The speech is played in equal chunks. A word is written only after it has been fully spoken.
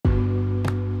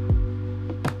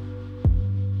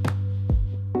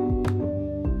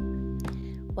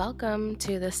Welcome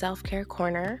to the Self-Care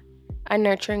Corner, a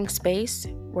nurturing space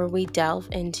where we delve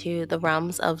into the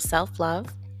realms of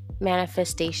self-love,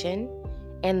 manifestation,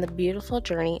 and the beautiful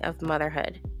journey of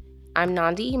motherhood. I'm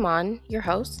Nandi Iman, your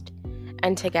host,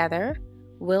 and together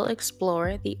we'll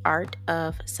explore the art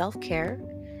of self-care,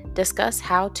 discuss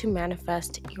how to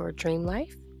manifest your dream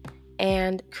life,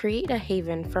 and create a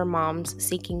haven for moms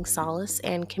seeking solace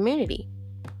and community.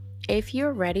 If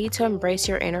you're ready to embrace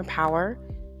your inner power,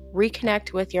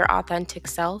 reconnect with your authentic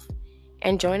self,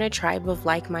 and join a tribe of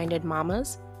like minded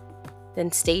mamas,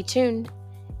 then stay tuned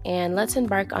and let's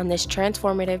embark on this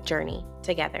transformative journey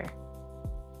together.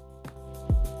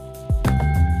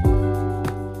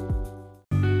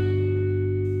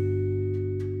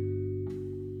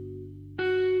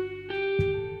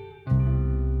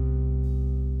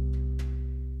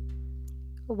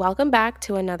 Welcome back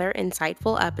to another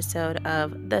insightful episode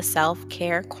of the Self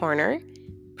Care Corner,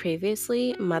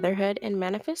 previously Motherhood and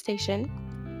Manifestation.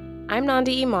 I'm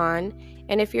Nandi Iman,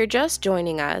 and if you're just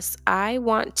joining us, I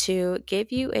want to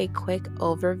give you a quick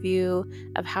overview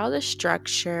of how the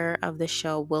structure of the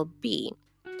show will be.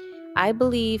 I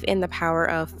believe in the power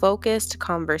of focused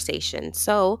conversation,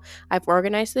 so I've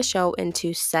organized the show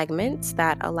into segments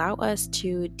that allow us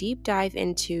to deep dive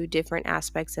into different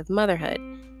aspects of motherhood,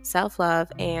 self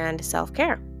love, and self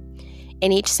care.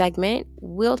 In each segment,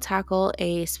 we'll tackle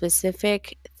a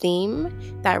specific theme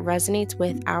that resonates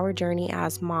with our journey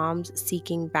as moms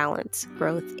seeking balance,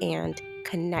 growth, and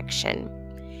connection.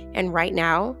 And right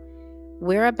now,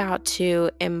 we're about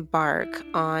to embark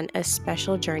on a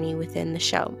special journey within the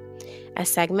show, a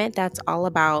segment that's all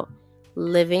about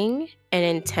living an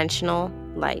intentional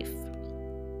life.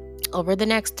 Over the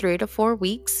next 3 to 4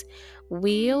 weeks,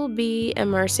 we'll be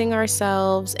immersing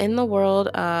ourselves in the world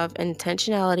of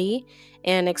intentionality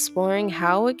and exploring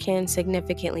how it can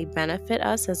significantly benefit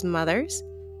us as mothers.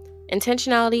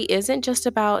 Intentionality isn't just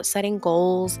about setting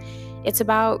goals, it's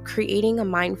about creating a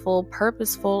mindful,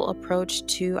 purposeful approach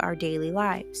to our daily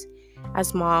lives.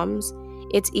 As moms,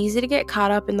 it's easy to get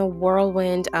caught up in the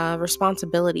whirlwind of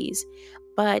responsibilities,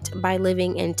 but by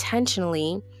living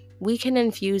intentionally, we can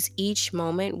infuse each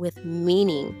moment with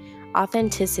meaning,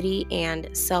 authenticity, and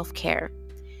self care.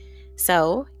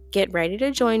 So, get ready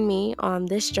to join me on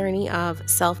this journey of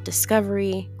self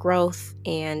discovery, growth,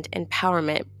 and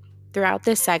empowerment. Throughout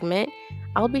this segment,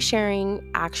 I'll be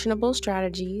sharing actionable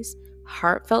strategies,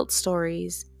 heartfelt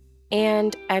stories,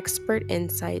 and expert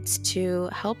insights to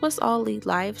help us all lead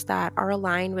lives that are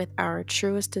aligned with our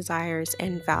truest desires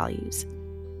and values.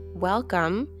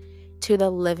 Welcome to the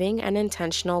Living an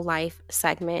Intentional Life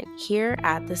segment here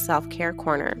at the Self Care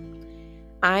Corner.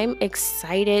 I'm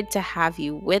excited to have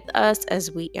you with us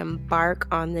as we embark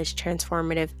on this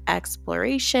transformative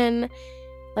exploration.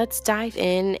 Let's dive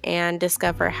in and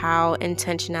discover how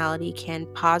intentionality can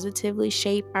positively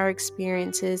shape our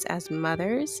experiences as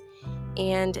mothers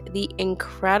and the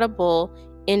incredible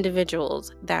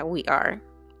individuals that we are.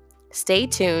 Stay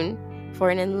tuned for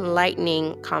an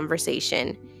enlightening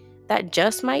conversation that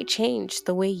just might change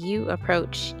the way you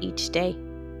approach each day.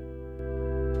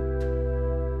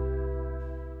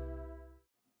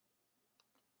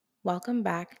 Welcome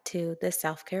back to the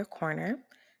Self Care Corner,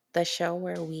 the show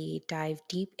where we dive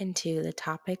deep into the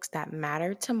topics that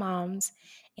matter to moms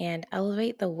and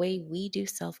elevate the way we do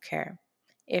self care.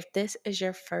 If this is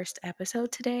your first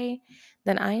episode today,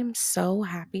 then I am so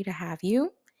happy to have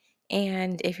you.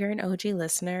 And if you're an OG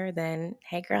listener, then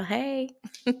hey, girl, hey.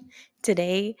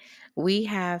 Today, we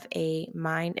have a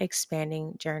mind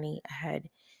expanding journey ahead.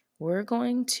 We're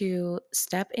going to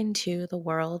step into the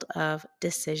world of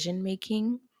decision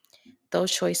making,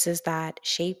 those choices that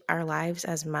shape our lives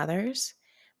as mothers.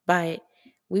 But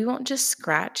we won't just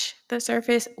scratch the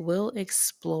surface, we'll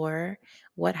explore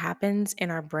what happens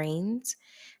in our brains,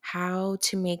 how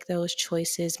to make those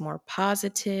choices more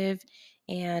positive,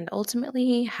 and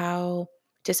ultimately how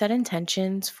to set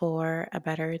intentions for a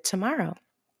better tomorrow.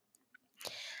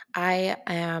 I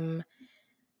am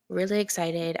really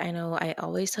excited. I know I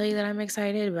always tell you that I'm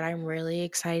excited, but I'm really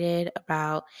excited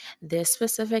about this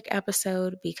specific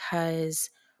episode because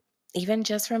even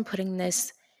just from putting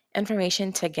this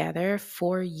information together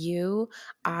for you,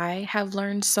 I have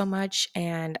learned so much,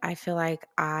 and I feel like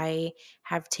I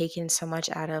have taken so much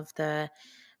out of the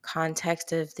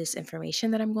context of this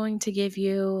information that I'm going to give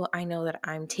you. I know that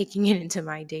I'm taking it into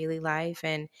my daily life,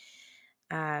 and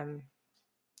um,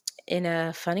 in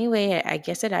a funny way, I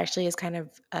guess it actually is kind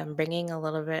of bringing a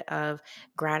little bit of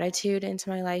gratitude into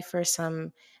my life for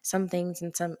some things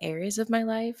in some areas of my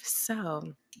life.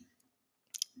 So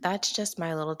that's just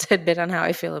my little tidbit on how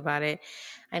I feel about it.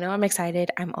 I know I'm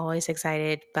excited. I'm always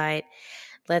excited, but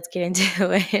let's get into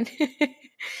it.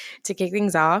 To kick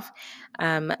things off,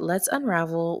 let's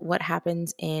unravel what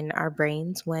happens in our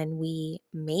brains when we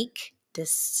make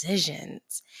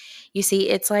decisions. You see,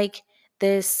 it's like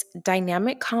this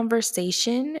dynamic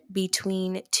conversation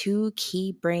between two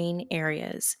key brain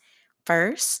areas.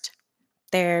 First,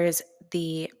 there's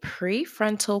the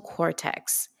prefrontal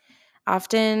cortex,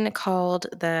 often called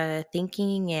the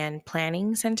thinking and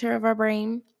planning center of our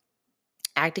brain,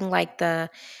 acting like the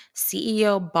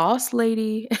CEO boss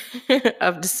lady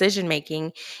of decision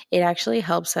making. It actually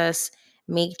helps us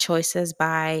make choices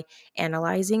by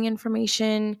analyzing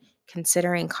information,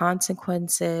 considering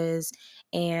consequences,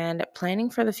 and planning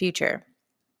for the future.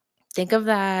 Think of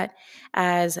that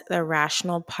as the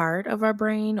rational part of our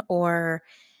brain, or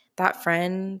that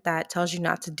friend that tells you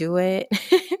not to do it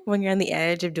when you're on the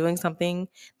edge of doing something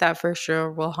that for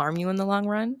sure will harm you in the long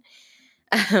run.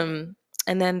 Um,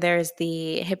 and then there's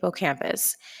the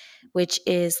hippocampus, which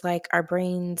is like our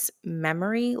brain's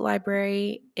memory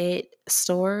library. It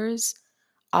stores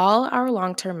all our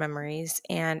long term memories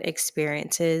and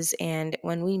experiences. And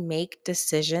when we make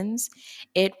decisions,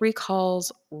 it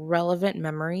recalls relevant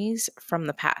memories from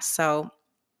the past. So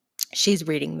she's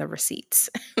reading the receipts.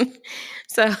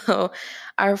 So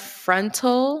our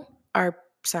prefrontal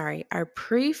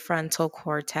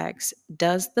cortex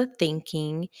does the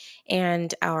thinking,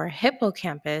 and our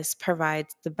hippocampus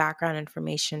provides the background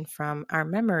information from our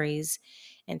memories.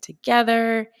 And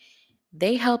together,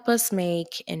 they help us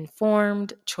make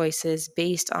informed choices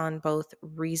based on both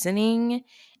reasoning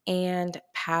and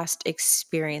past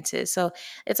experiences. So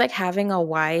it's like having a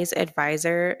wise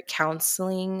advisor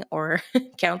counseling or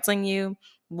counseling you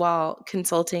while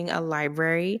consulting a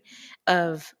library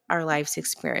of our life's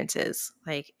experiences.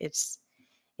 Like it's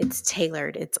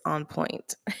tailored, it's on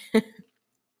point.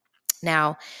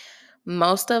 Now,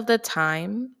 most of the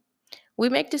time, we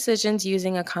make decisions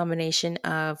using a combination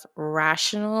of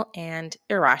rational and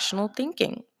irrational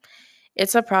thinking.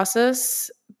 It's a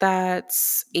process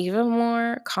that's even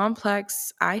more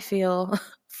complex, I feel,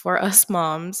 for us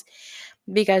moms,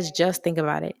 because just think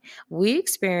about it. We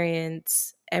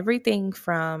experience everything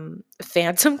from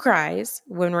phantom cries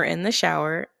when we're in the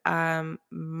shower.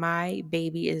 My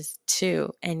baby is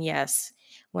 2. And yes,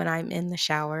 when I'm in the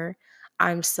shower,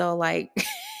 I'm still like,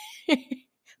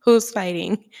 who's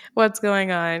fighting? What's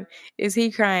going on? Is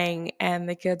he crying? And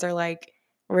the kids are like,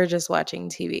 we're just watching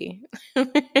TV.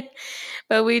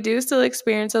 But we do still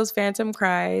experience those phantom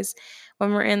cries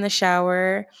when we're in the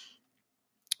shower.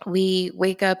 We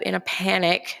wake up in a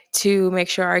panic to make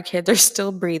sure our kids are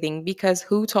still breathing because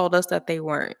who told us that they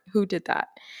weren't? Who did that?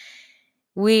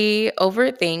 We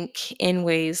overthink in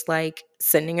ways like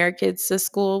sending our kids to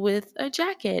school with a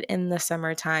jacket in the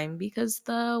summertime because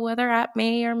the weather app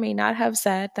may or may not have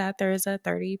said that there's a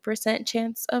 30%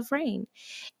 chance of rain.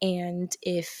 And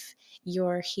if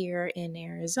you're here in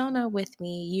Arizona with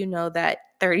me, you know that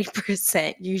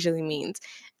 30% usually means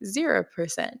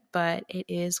 0%, but it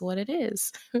is what it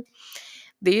is.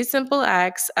 These simple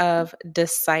acts of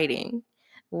deciding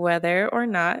whether or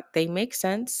not they make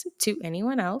sense to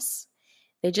anyone else,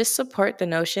 they just support the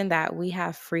notion that we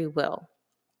have free will.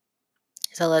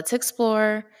 So let's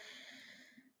explore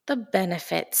the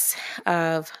benefits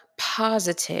of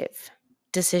positive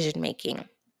decision making.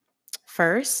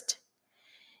 First,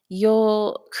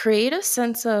 you'll create a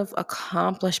sense of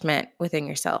accomplishment within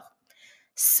yourself.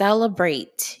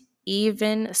 Celebrate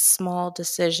even small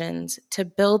decisions to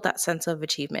build that sense of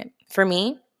achievement. For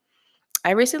me,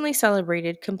 I recently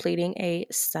celebrated completing a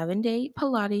 7-day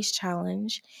Pilates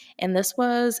challenge, and this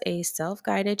was a self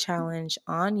guided challenge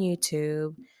on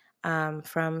YouTube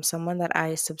from someone that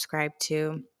I subscribe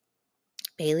to,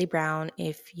 Bailey Brown.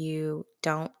 If you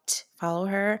don't follow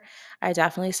her, I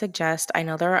definitely suggest. I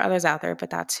know there are others out there, but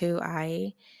that's who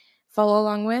I follow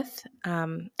along with.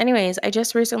 Anyways, I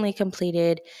just recently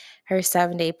completed her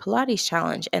 7-day Pilates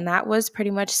challenge, and that was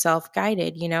pretty much self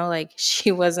guided. Like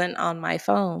she wasn't on my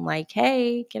phone, like,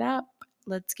 hey, get up,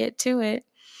 let's get to it.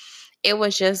 It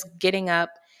was just getting up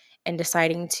and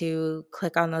deciding to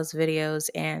click on those videos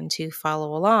and to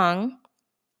follow along.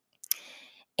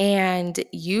 And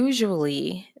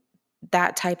usually,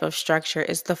 that type of structure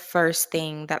is the first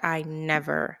thing that I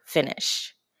never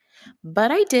finish.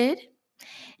 But I did.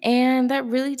 And that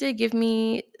really did give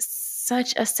me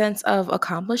such a sense of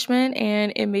accomplishment,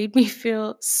 and it made me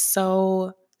feel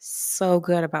so, so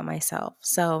good about myself.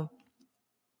 So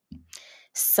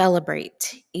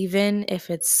celebrate, even if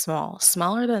it's small,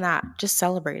 smaller than that, just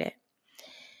celebrate it.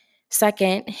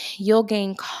 Second, you'll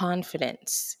gain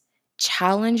confidence.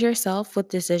 Challenge yourself with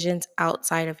decisions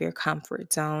outside of your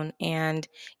comfort zone, and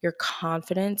your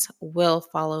confidence will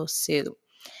follow suit.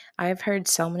 I've heard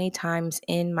so many times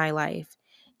in my life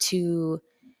to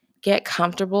get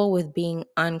comfortable with being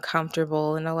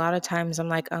uncomfortable. And a lot of times I'm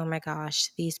like, oh my gosh,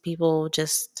 these people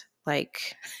just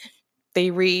like,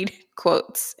 they read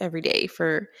quotes every day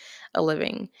for a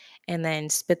living and then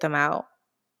spit them out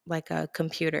like a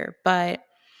computer. But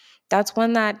that's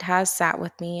one that has sat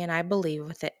with me, and I believe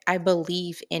with it. I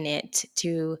believe in it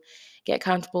to get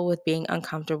comfortable with being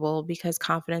uncomfortable, because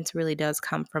confidence really does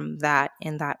come from that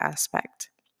in that aspect.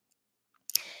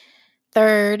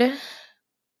 Third,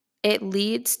 it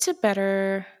leads to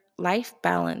better life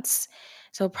balance.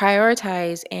 So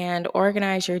prioritize and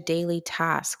organize your daily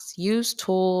tasks. Use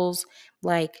tools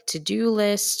like to-do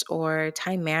lists or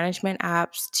time management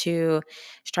apps to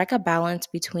strike a balance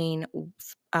between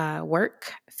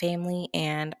work, family,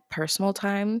 and personal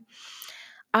time.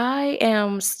 I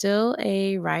am still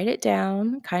a write it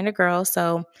down kind of girl.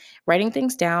 So, writing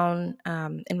things down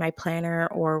in my planner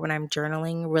or when I'm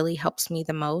journaling really helps me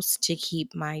the most to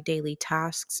keep my daily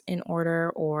tasks in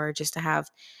order, or just to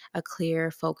have a clear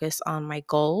focus on my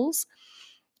goals.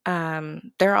 There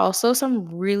are also some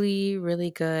really,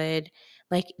 really good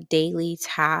like daily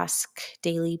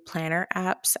planner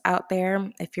apps out there.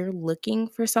 If you're looking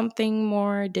for something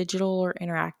more digital or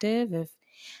interactive, if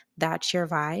that's your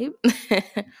vibe.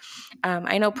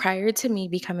 I know prior to me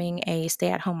becoming a stay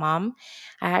at home mom,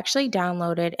 I actually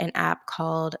downloaded an app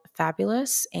called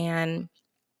Fabulous. And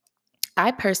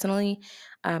I personally,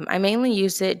 I mainly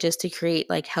use it just to create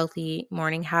like healthy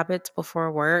morning habits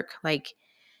before work. Like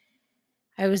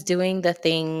I was doing the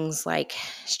things like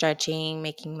stretching,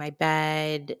 making my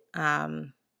bed,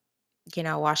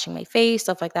 washing my face,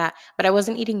 stuff like that. But I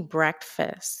wasn't eating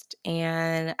breakfast.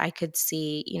 And I could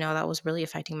see, that was really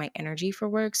affecting my energy for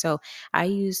work. So I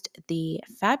used the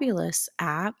Fabulous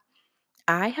app.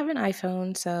 I have an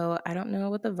iPhone, so I don't know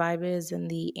what the vibe is in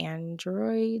the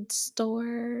Android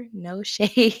store. No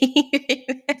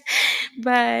shade.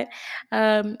 But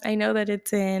I know that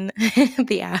it's in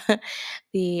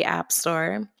the app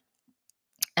store.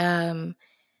 Um,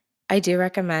 I do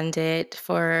recommend it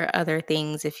for other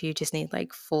things if you just need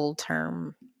like full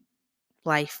term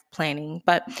life planning.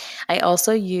 But I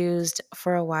also used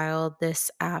for a while this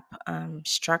app,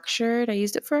 Structured. I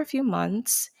used it for a few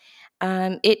months.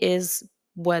 It is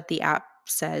what the app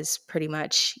says pretty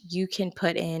much. You can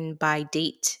put in by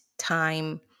date,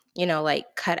 time, like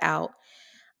cut out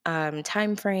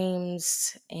time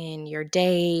frames in your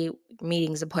day,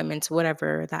 meetings, appointments,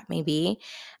 whatever that may be.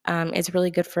 It's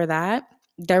really good for that.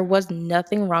 There was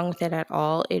nothing wrong with it at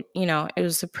all. It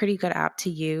was a pretty good app to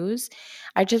use.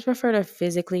 I just prefer to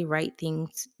physically write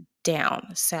things down.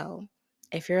 So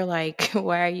if you're like,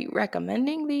 why are you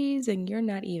recommending these and you're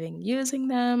not even using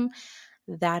them?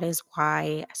 That is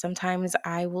why. Sometimes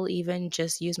I will even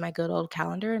just use my good old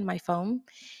calendar in my phone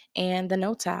and the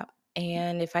notes app.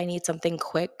 And if I need something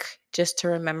quick just to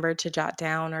remember to jot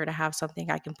down or to have something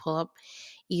I can pull up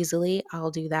easily,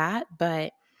 I'll do that.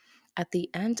 But at the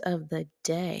end of the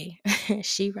day,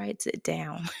 she writes it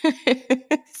down.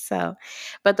 So,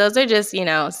 but those are just,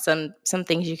 some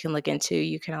things you can look into.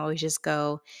 You can always just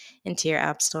go into your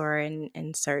app store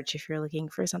and search if you're looking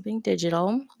for something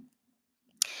digital.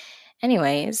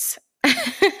 Anyways,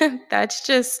 that's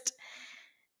just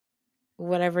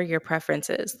whatever your preference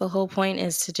is. The whole point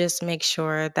is to just make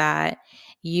sure that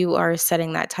you are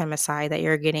setting that time aside, that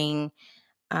you're getting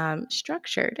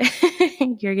structured.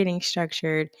 You're getting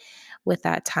structured with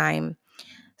that time.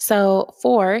 So,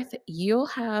 fourth, you'll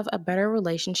have a better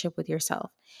relationship with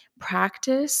yourself.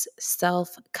 Practice self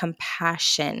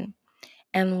compassion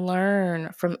and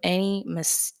learn from any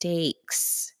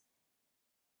mistakes.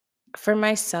 For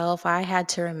myself, I had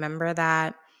to remember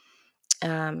that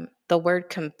the word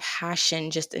compassion,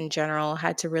 just in general,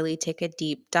 had to really take a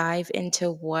deep dive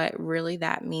into what really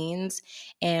that means.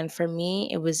 And for me,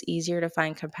 it was easier to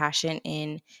find compassion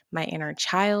in my inner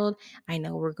child. I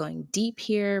know we're going deep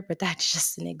here, but that's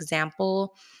just an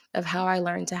example of how I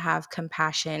learned to have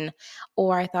compassion.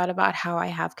 Or I thought about how I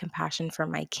have compassion for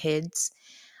my kids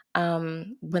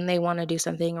when they want to do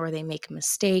something or they make a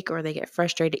mistake or they get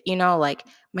frustrated, like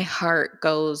my heart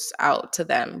goes out to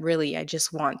them. Really, I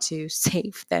just want to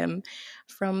save them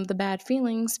from the bad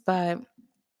feelings, but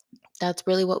that's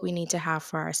really what we need to have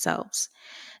for ourselves.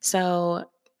 So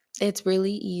it's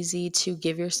really easy to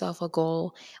give yourself a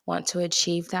goal, want to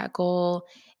achieve that goal,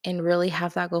 and really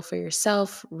have that goal for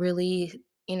yourself, really,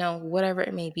 whatever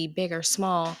it may be, big or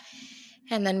small.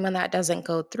 And then when that doesn't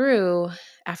go through,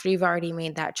 after you've already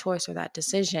made that choice or that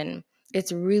decision,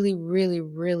 it's really, really,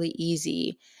 really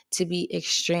easy to be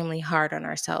extremely hard on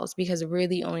ourselves because we're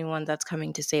the only one that's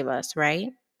coming to save us, right?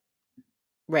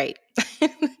 Right.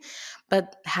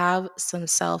 But have some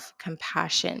self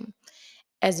compassion.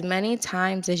 As many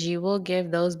times as you will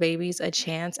give those babies a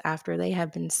chance after they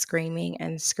have been screaming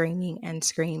and screaming and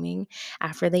screaming,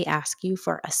 after they ask you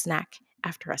for a snack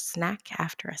after a snack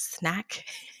after a snack,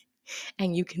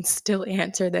 and you can still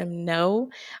answer them no,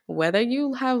 whether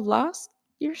you have lost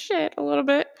your shit a little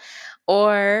bit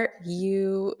or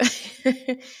you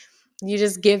you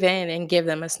just give in and give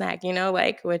them a snack,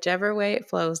 like whichever way it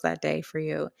flows that day for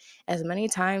you. As many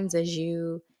times as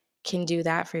you can do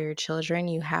that for your children,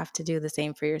 you have to do the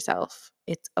same for yourself.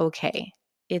 It's okay.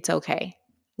 It's okay.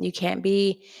 You can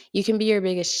be your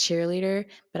biggest cheerleader,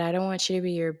 but I don't want you to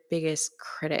be your biggest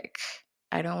critic.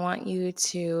 I don't want you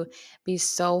to be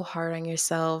so hard on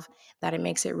yourself that it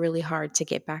makes it really hard to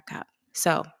get back up.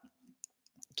 So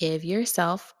give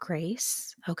yourself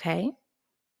grace, okay?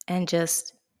 And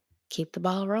just keep the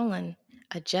ball rolling,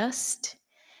 adjust,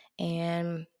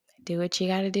 and do what you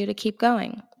got to do to keep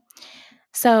going.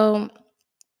 So,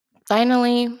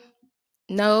 finally,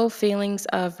 no feelings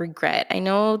of regret. I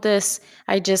know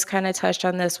I just kind of touched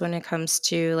on this when it comes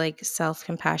to like self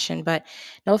compassion, but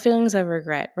no feelings of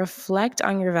regret. Reflect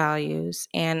on your values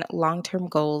and long term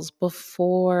goals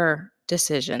before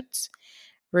decisions,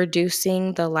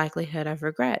 reducing the likelihood of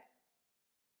regret.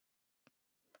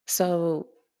 So,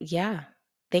 yeah,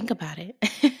 think about it.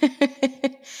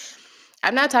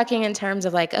 I'm not talking in terms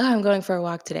of like, oh, I'm going for a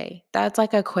walk today. That's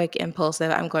like a quick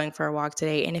impulsive, I'm going for a walk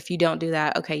today. And if you don't do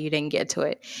that, okay, you didn't get to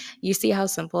it. You see how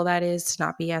simple that is to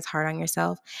not be as hard on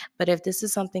yourself. But if this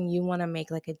is something you want to make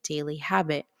like a daily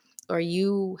habit, or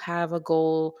you have a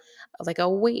goal, like a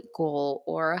weight goal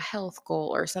or a health goal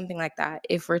or something like that,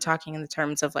 if we're talking in the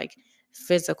terms of like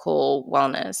physical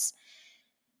wellness,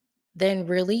 then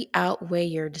really outweigh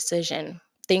your decision.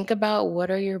 Think about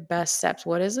what are your best steps?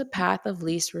 What is the path of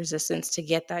least resistance to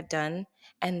get that done?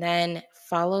 And then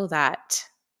follow that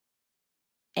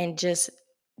and just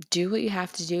do what you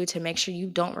have to do to make sure you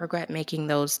don't regret making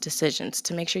those decisions,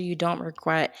 to make sure you don't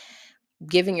regret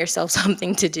giving yourself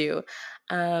something to do.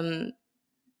 Um,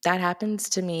 that happens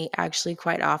to me actually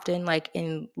quite often, like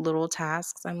in little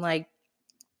tasks. I'm like,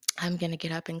 I'm going to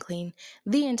get up and clean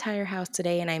the entire house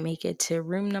today. And I make it to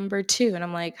room number 2. And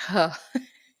I'm like, huh,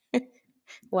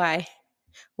 why?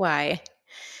 Why?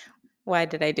 Why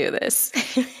did I do this?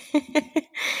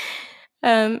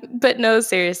 But no,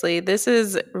 seriously, this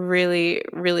is really,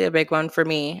 really a big one for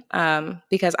me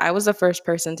because I was the first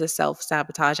person to self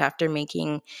sabotage after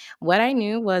making what I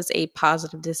knew was a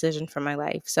positive decision for my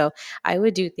life. So I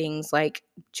would do things like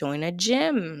join a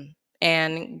gym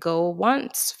and go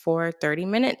once for 30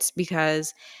 minutes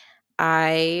because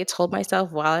I told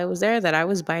myself while I was there that I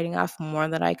was biting off more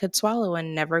than I could swallow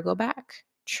and never go back.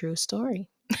 True story.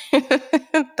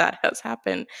 That has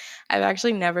happened. I've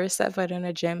actually never set foot in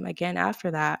a gym again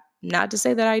after that. Not to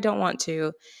say that I don't want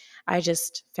to. I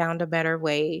just found a better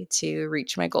way to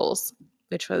reach my goals,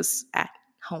 which was at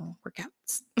home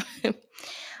workouts.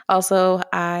 Also,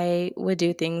 I would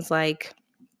do things like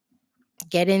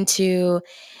get into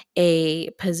a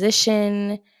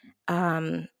position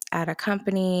at a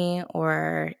company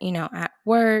or, at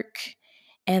work.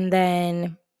 And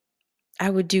then I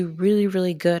would do really,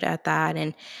 really good at that.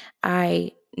 And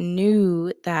I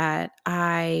knew that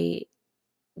I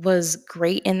was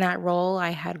great in that role. I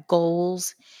had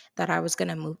goals that I was going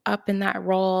to move up in that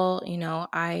role.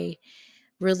 I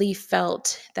really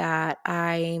felt that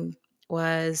I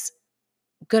was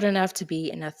good enough to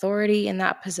be an authority in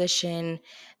that position,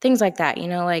 things like that.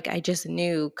 Like I just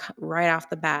knew right off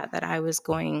the bat that I was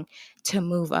going to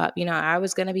move up. I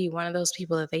was going to be one of those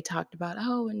people that they talked about,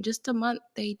 oh, in just a month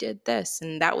they did this,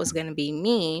 and that was going to be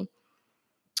me.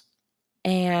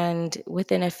 And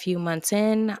within a few months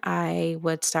in, I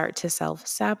would start to self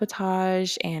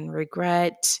sabotage and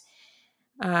regret,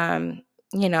 um,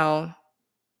 you know,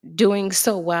 doing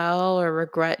so well or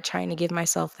regret trying to give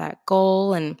myself that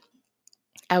goal. And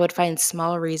I would find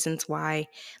small reasons why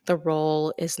the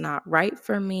role is not right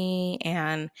for me.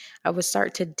 And I would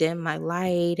start to dim my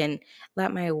light and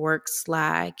let my work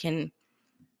slack. And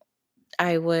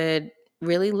I would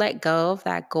really let go of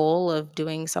that goal of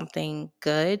doing something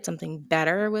good, something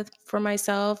better for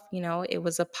myself. It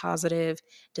was a positive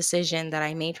decision that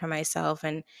I made for myself.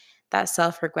 And that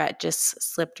self regret just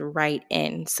slipped right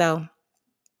in. So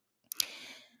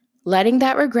letting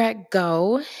that regret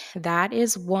go, that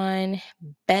is one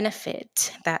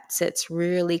benefit that sits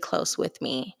really close with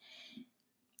me.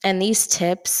 And these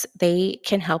tips, they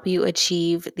can help you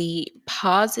achieve the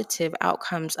positive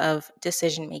outcomes of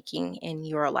decision making in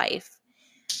your life.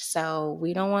 So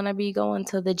we don't want to be going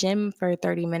to the gym for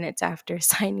 30 minutes after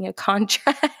signing a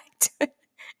contract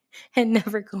and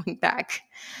never going back.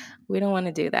 We don't want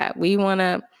to do that. We want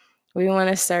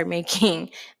to start making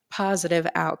positive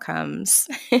outcomes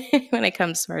when it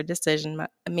comes to our decision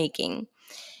making.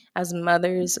 As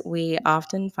mothers, we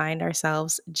often find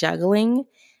ourselves juggling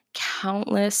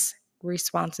countless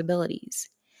responsibilities.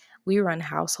 We run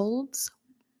households,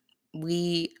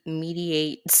 we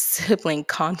mediate sibling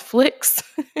conflicts.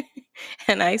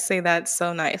 And I say that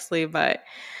so nicely, but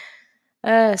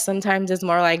sometimes it's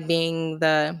more like being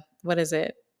what is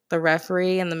it? The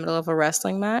referee in the middle of a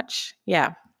wrestling match.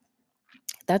 Yeah,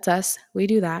 that's us. We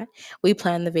do that. We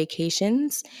plan the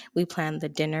vacations, we plan the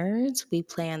dinners, we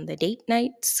plan the date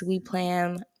nights, we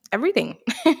plan everything.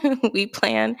 We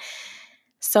plan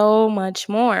so much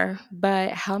more.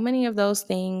 But how many of those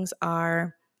things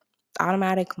are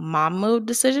automatic mom mode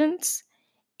decisions?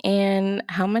 And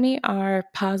how many are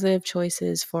positive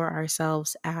choices for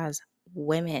ourselves as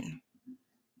women?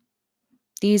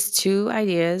 These two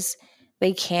ideas,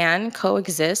 they can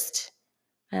coexist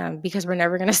because we're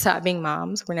never going to stop being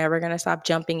moms. We're never going to stop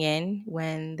jumping in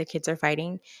when the kids are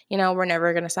fighting. We're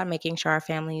never going to stop making sure our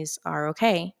families are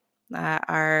okay,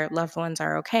 our loved ones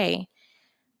are okay.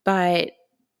 But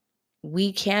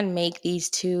we can make these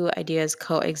two ideas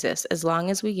coexist as long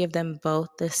as we give them both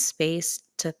the space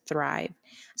to thrive.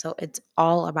 So it's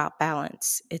all about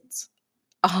balance. It's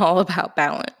all about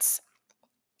balance.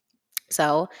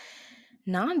 So,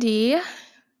 Nandi,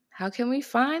 how can we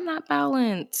find that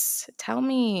balance? Tell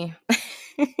me.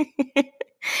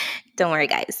 Don't worry,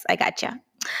 guys. I got you.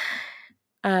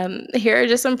 Here are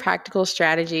just some practical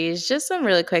strategies, just some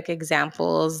really quick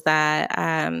examples that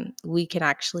we can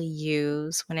actually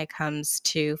use when it comes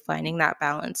to finding that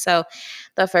balance. So,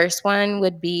 the first one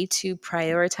would be to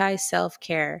prioritize self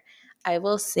care. I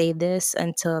will say this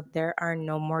until there are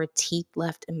no more teeth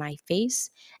left in my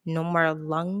face, no more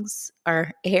lungs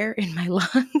or air in my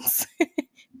lungs.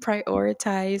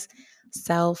 Prioritize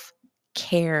self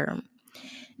care.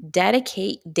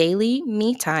 Dedicate daily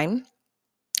me time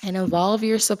and involve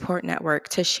your support network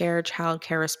to share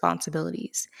childcare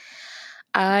responsibilities.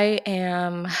 I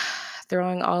am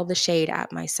throwing all the shade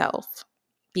at myself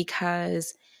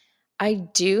because I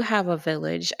do have a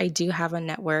village, I do have a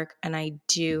network, and I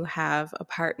do have a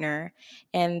partner.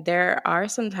 And there are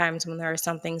some times when there are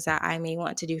some things that I may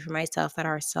want to do for myself that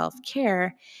are self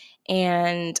care.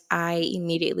 And I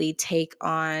immediately take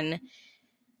on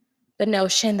the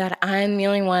notion that I'm the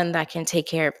only one that can take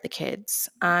care of the kids.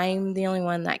 I'm the only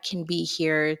one that can be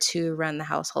here to run the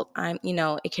household.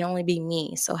 It can only be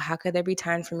me. So how could there be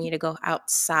time for me to go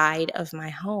outside of my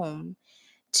home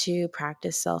to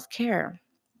practice self-care?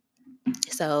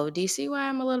 So do you see why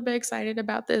I'm a little bit excited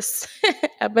about this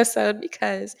episode?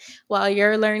 Because while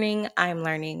you're learning, I'm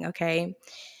learning, okay?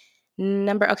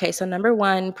 So number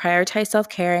one, prioritize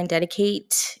self-care and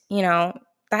dedicate,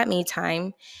 that me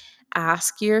time.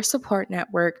 Ask your support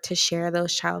network to share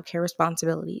those childcare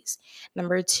responsibilities.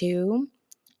 Number two,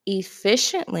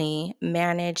 efficiently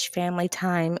manage family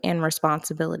time and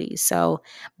responsibilities. So,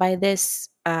 by this,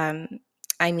 I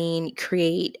mean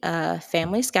create a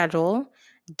family schedule,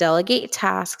 delegate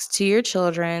tasks to your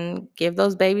children, give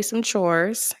those babies some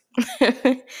chores,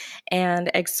 and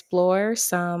explore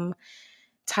some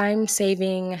time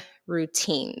saving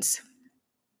routines.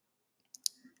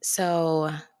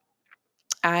 So,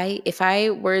 if I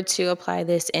were to apply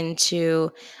this into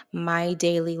my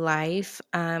daily life,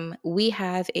 we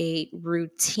have a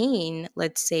routine,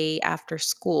 let's say after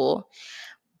school,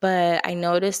 but I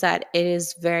noticed that it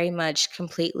is very much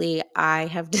completely, I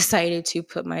have decided to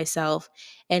put myself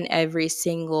in every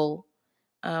single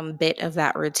bit of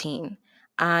that routine.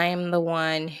 I'm the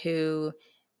one who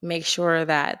makes sure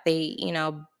that they,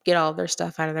 get all of their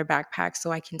stuff out of their backpack so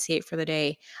I can see it for the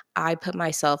day. I put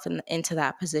myself into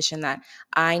that position that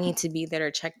I need to be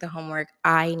there to check the homework.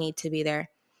 I need to be there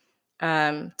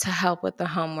to help with the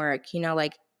homework.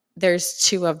 Like there's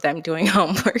two of them doing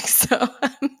homework. So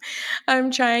I'm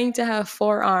trying to have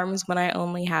four arms when I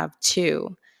only have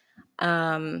two.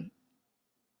 Um,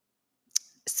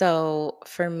 so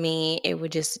for me, it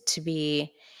would just to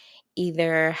be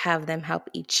either have them help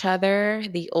each other.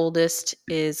 The oldest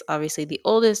is obviously the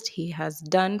oldest. He has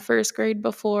done first grade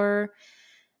before.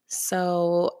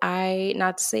 So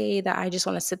not to say that I just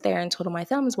want to sit there and twiddle my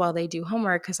thumbs while they do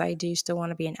homework, because I do still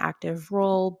want to be an active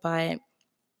role, but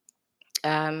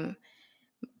um,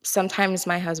 sometimes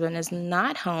my husband is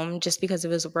not home just because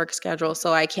of his work schedule.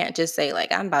 So I can't just say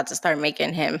like, I'm about to start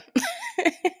making him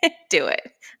do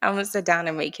it. I'm going to sit down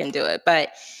and make him do it.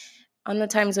 But on the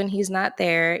times when he's not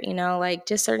there, like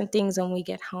just certain things when we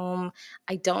get home,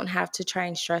 I don't have to try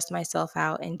and stress myself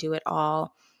out and do it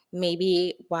all.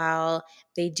 Maybe while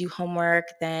they do homework,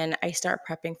 then I start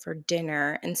prepping for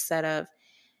dinner instead of,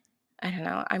 I don't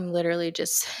know, I'm literally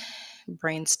just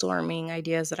brainstorming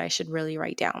ideas that I should really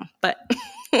write down. But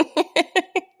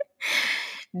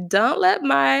don't let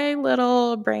my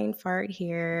little brain fart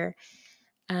here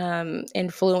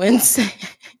influence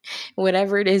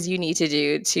whatever it is you need to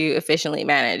do to efficiently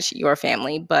manage your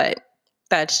family. But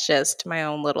that's just my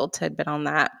own little tidbit on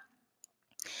that.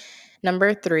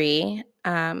 Number 3,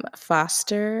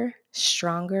 foster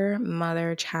stronger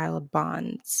mother-child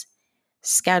bonds.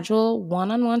 Schedule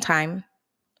one-on-one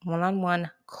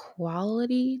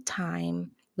quality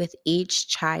time with each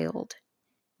child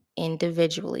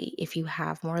individually if you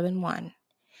have more than one.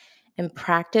 And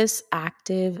practice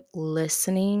active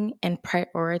listening and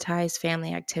prioritize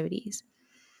family activities.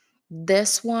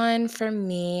 This one for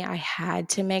me, I had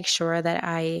to make sure that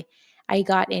I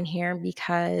got in here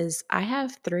because I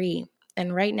have 3.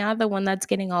 And right now the one that's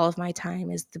getting all of my time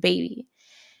is the baby.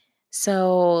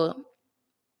 So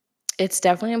it's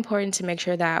definitely important to make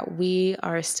sure that we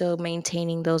are still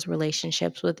maintaining those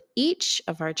relationships with each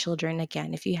of our children.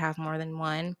 Again, if you have more than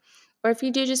one, or if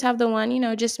you do just have the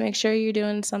one, just make sure you're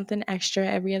doing something extra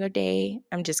every other day.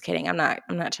 I'm just kidding. I'm not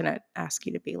trying to ask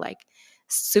you to be like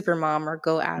super mom or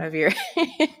go out of your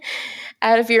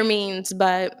out of your means,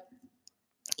 but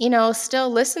still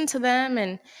listen to them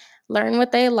and learn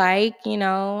what they like.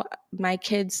 My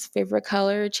kids' favorite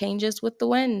color changes with the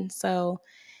wind. So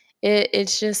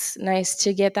it's just nice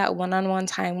to get that one-on-one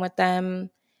time with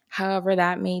them, however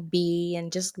that may be,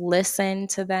 and just listen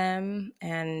to them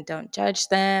and don't judge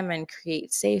them and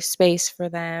create safe space for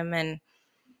them and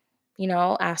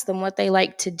ask them what they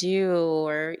like to do,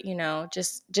 or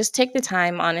just take the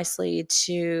time honestly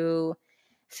to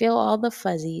feel all the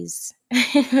fuzzies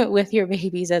with your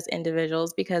babies as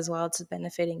individuals, because while it's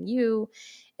benefiting you,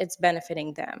 it's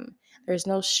benefiting them. There's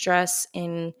no stress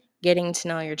in getting to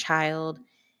know your child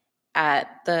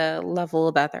at the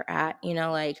level that they're at.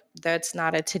 Like, that's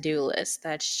not a to-do list.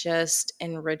 That's just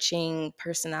enriching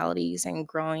personalities and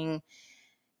growing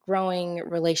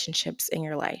relationships in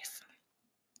your life.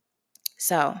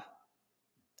 So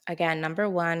again, number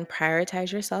 1,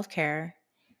 prioritize your self-care.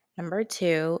 Number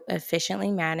 2,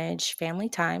 efficiently manage family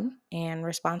time and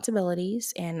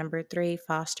responsibilities. And number 3,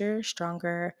 foster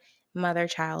stronger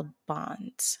mother-child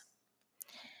bonds.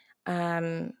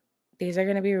 These are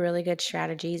going to be really good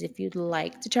strategies if you'd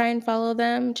like to try and follow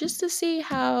them, just to see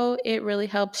how it really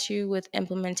helps you with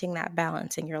implementing that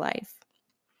balance in your life.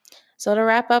 So to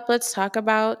wrap up, let's talk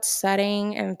about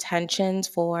setting intentions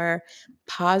for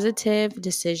positive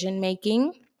decision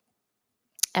making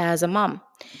as a mom.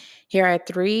 Here are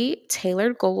 3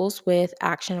 tailored goals with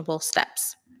actionable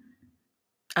steps.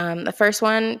 The first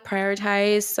one,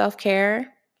 prioritize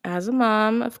self-care as a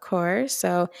mom, of course.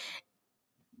 So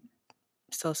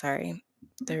sorry.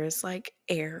 There's like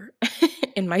air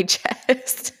in my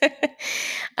chest.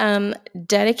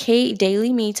 Dedicate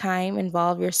daily me time,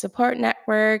 involve your support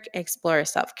network, explore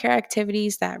self-care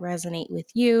activities that resonate with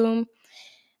you.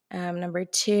 Number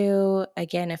 2,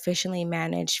 again, efficiently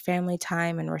manage family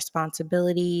time and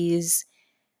responsibilities.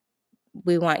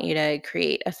 We want you to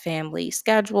create a family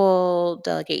schedule,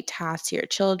 delegate tasks to your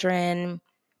children,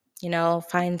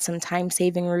 find some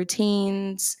time-saving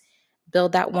routines,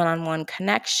 build that one-on-one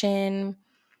connection.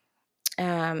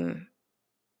 And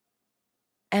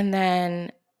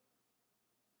then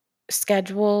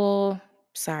schedule,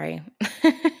 sorry,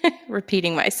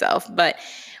 repeating myself, but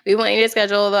we want you to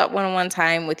schedule that one-on-one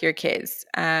time with your kids.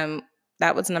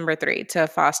 That was number 3, to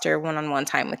foster one-on-one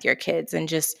time with your kids and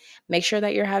just make sure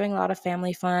that you're having a lot of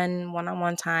family fun,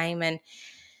 one-on-one time, and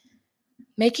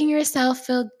making yourself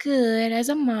feel good as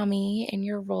a mommy in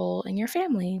your role in your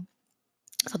family.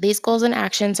 So these goals and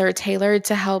actions are tailored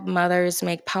to help mothers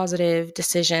make positive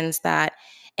decisions that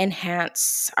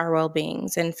enhance our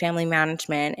well-beings and family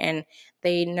management, and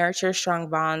they nurture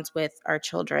strong bonds with our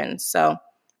children. So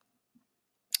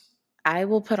I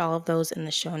will put all of those in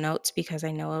the show notes because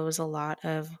I know it was a lot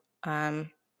of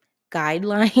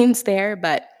guidelines there.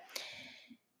 But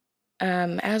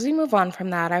as we move on from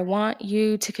that, I want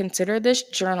you to consider this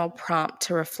journal prompt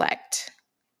to reflect.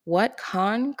 What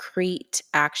concrete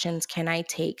actions can I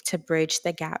take to bridge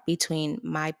the gap between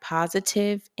my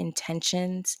positive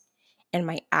intentions and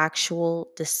my actual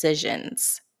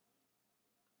decisions?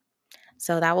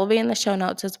 So that will be in the show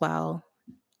notes as well.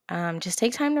 Just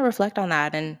take time to reflect on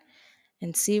that and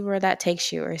see where that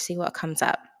takes you, or see what comes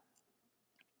up.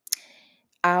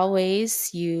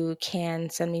 Always, you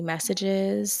can send me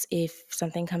messages if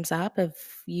something comes up.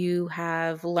 If you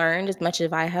have learned as much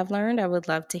as I have learned, I would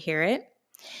love to hear it.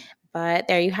 But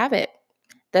there you have it.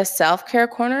 The Self-Care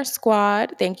Corner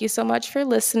Squad. Thank you so much for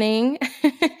listening.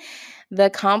 The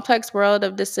complex world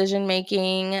of decision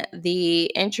making,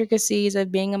 the intricacies of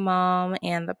being a mom,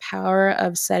 and the power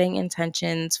of setting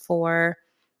intentions for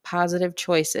positive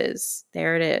choices.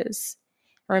 There it is.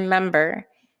 Remember,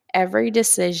 every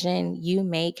decision you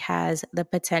make has the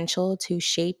potential to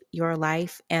shape your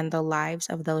life and the lives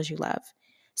of those you love.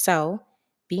 So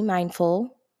be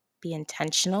mindful, be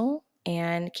intentional,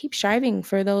 and keep striving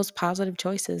for those positive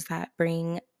choices that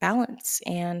bring balance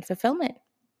and fulfillment.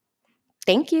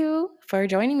 Thank you for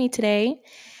joining me today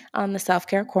on the Self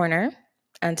Care Corner.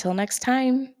 Until next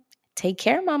time, take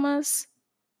care, mamas.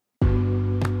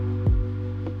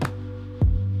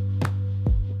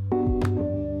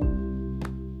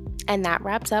 And that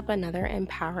wraps up another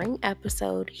empowering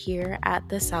episode here at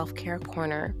the Self Care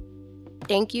Corner.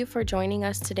 Thank you for joining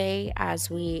us today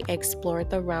as we explored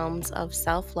the realms of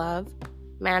self love,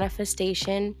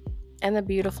 manifestation, and the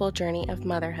beautiful journey of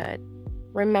motherhood.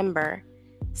 Remember,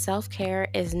 self care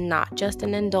is not just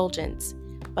an indulgence,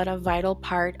 but a vital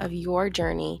part of your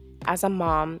journey as a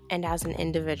mom and as an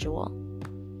individual.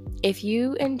 If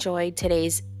you enjoyed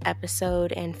today's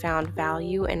episode and found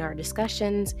value in our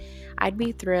discussions, I'd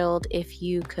be thrilled if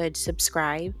you could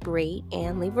subscribe, rate,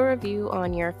 and leave a review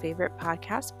on your favorite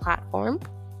podcast platform.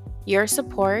 Your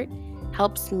support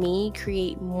helps me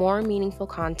create more meaningful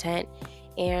content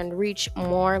and reach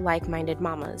more like-minded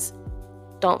mamas.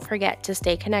 Don't forget to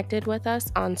stay connected with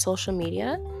us on social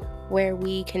media, where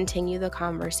we continue the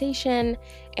conversation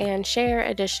and share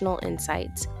additional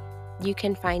insights. You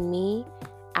can find me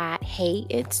at Hey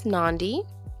It's Nandi.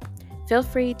 Feel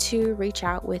free to reach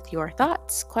out with your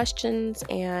thoughts, questions,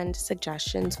 and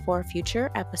suggestions for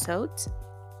future episodes.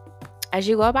 As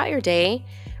you go about your day,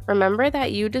 remember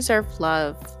that you deserve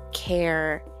love,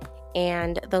 care,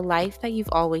 and the life that you've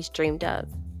always dreamed of.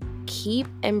 Keep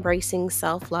embracing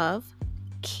self-love,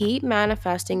 keep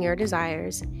manifesting your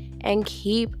desires, and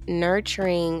keep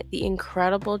nurturing the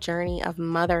incredible journey of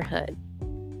motherhood.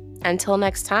 Until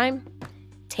next time,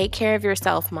 take care of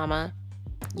yourself, mama.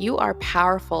 You are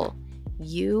powerful,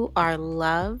 you are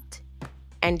loved,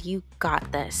 and you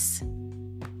got this.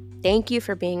 Thank you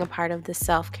for being a part of the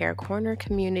Self Care Corner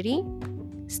community.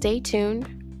 Stay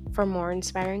tuned for more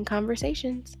inspiring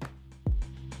conversations.